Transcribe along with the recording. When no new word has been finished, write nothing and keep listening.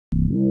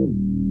Hi, I'm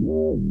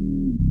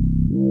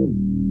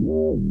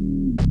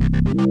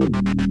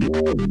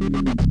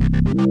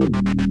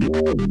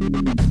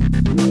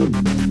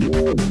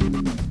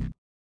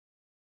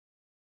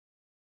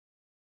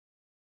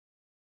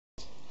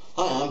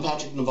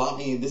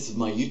Novotny. This is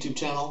my YouTube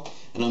channel,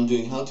 and I'm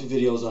doing how-to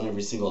videos on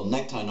every single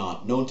necktie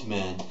knot known to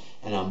man,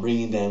 and I'm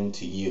bringing them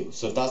to you.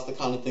 So if that's the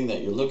kind of thing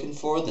that you're looking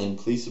for, then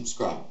please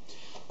subscribe.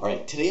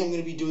 Alright, today I'm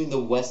going to be doing the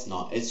Wess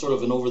knot. It's sort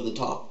of an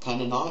over-the-top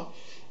kind of knot.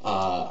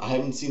 I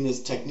haven't seen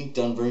this technique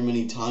done very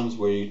many times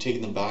where you're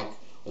taking the back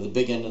or the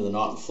big end of the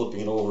knot and flipping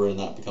it over, and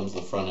that becomes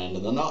the front end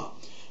of the knot.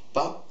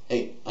 But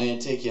hey, I'm going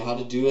to take you how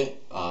to do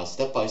it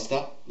step by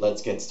step.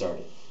 Let's get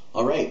started.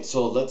 Alright,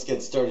 so let's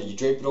get started. You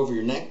drape it over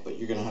your neck, but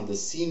you're going to have the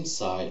seam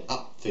side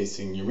up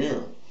facing your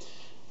mirror.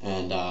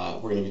 And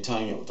we're going to be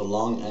tying it with the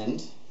long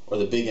end, or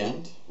the big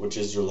end, which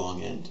is your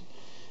long end.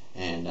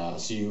 And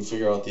so you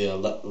figure out the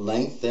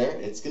length there.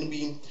 It's going to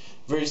be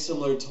very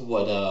similar to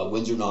what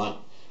Windsor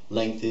knot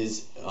length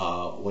is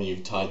when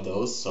you've tied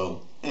those.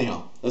 So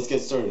anyhow, let's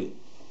get started.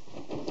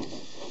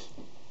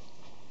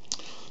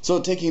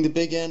 So taking the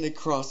big end, it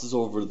crosses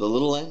over the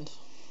little end,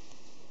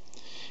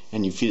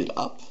 and you feed it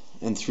up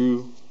and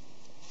through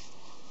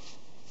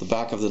the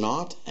back of the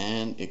knot,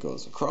 and it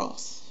goes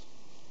across.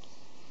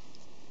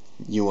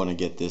 You want to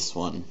get this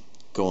one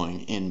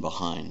going in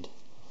behind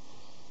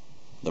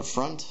the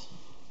front,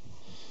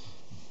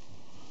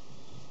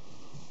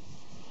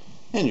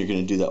 and you're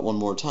going to do that one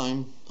more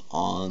time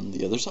on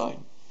the other side.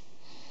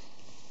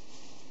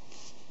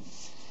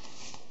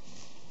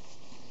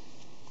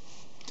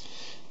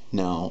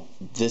 Now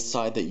this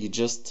side that you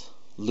just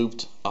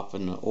looped up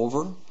and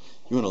over,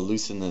 you want to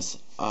loosen this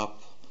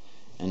up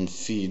and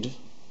feed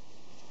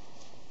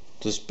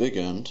this big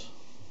end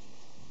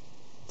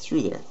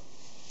through there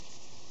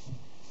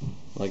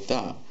like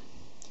that. And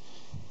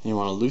you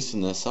want to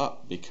loosen this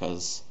up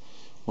because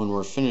when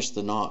we're finished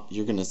the knot,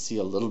 you're going to see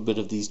a little bit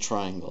of these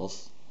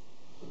triangles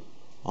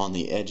on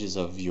the edges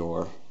of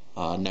your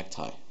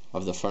necktie,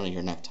 of the front of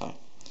your necktie.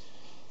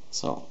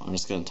 So I'm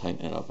just going to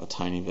tighten it up a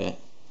tiny bit,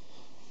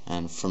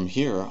 and from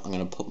here I'm going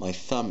to put my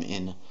thumb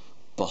in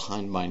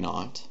behind my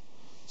knot,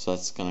 so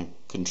that's going to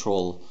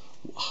control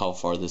how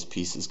far this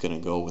piece is going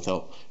to go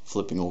without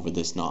flipping over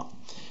this knot.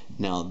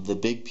 Now the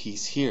big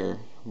piece here,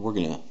 we're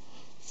going to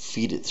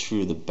feed it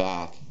through the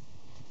back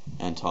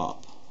and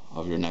top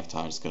of your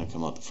necktie. It's going to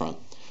come out the front.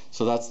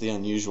 So that's the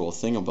unusual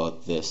thing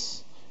about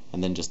this.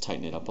 And then just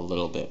tighten it up a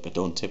little bit, but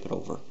don't tip it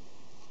over.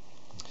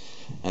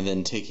 And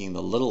then taking the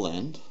little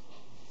end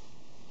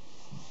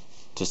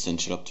to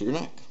cinch it up to your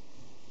neck.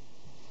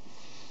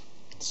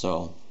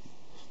 So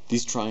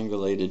these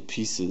triangulated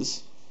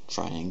pieces,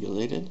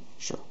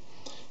 sure.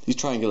 These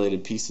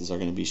triangulated pieces are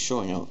going to be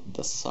showing out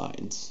the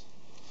sides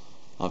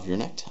of your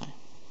necktie.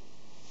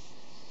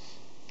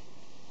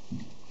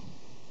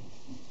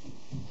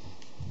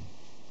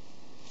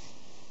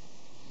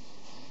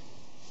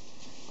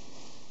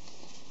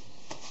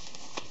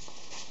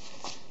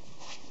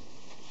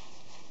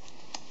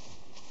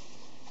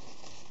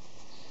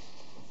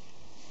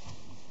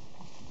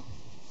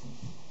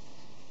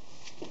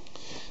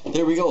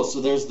 There we go.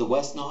 So there's the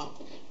Wess knot.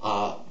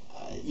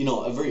 You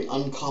know, a very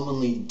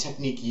uncommonly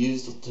technique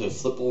used to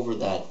flip over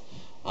that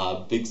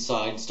big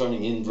side,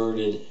 starting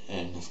inverted.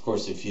 And of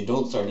course, if you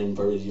don't start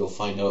inverted, you'll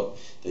find out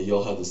that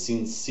you'll have the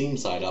seam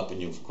side up,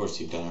 and of course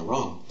you've done it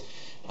wrong.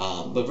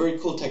 But very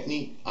cool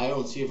technique. I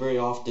don't see it very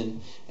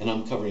often, and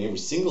I'm covering every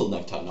single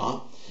necktie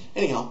knot.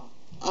 Anyhow,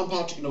 I'm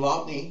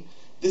Novotny.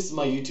 This is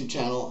my YouTube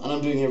channel, and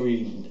I'm doing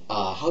every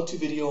how-to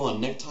video on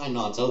necktie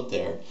knots out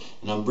there,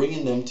 and I'm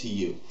bringing them to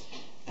you.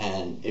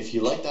 And if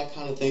you like that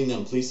kind of thing,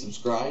 then please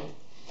subscribe.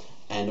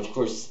 And of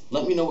course,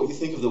 let me know what you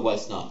think of the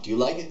Wess knot. Do you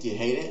like it? Do you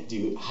hate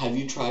it? Have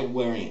you tried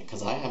wearing it?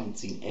 Because I haven't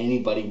seen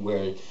anybody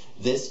wear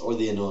this or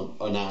the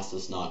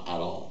Onassis knot at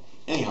all.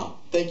 Anyhow,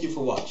 thank you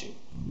for watching.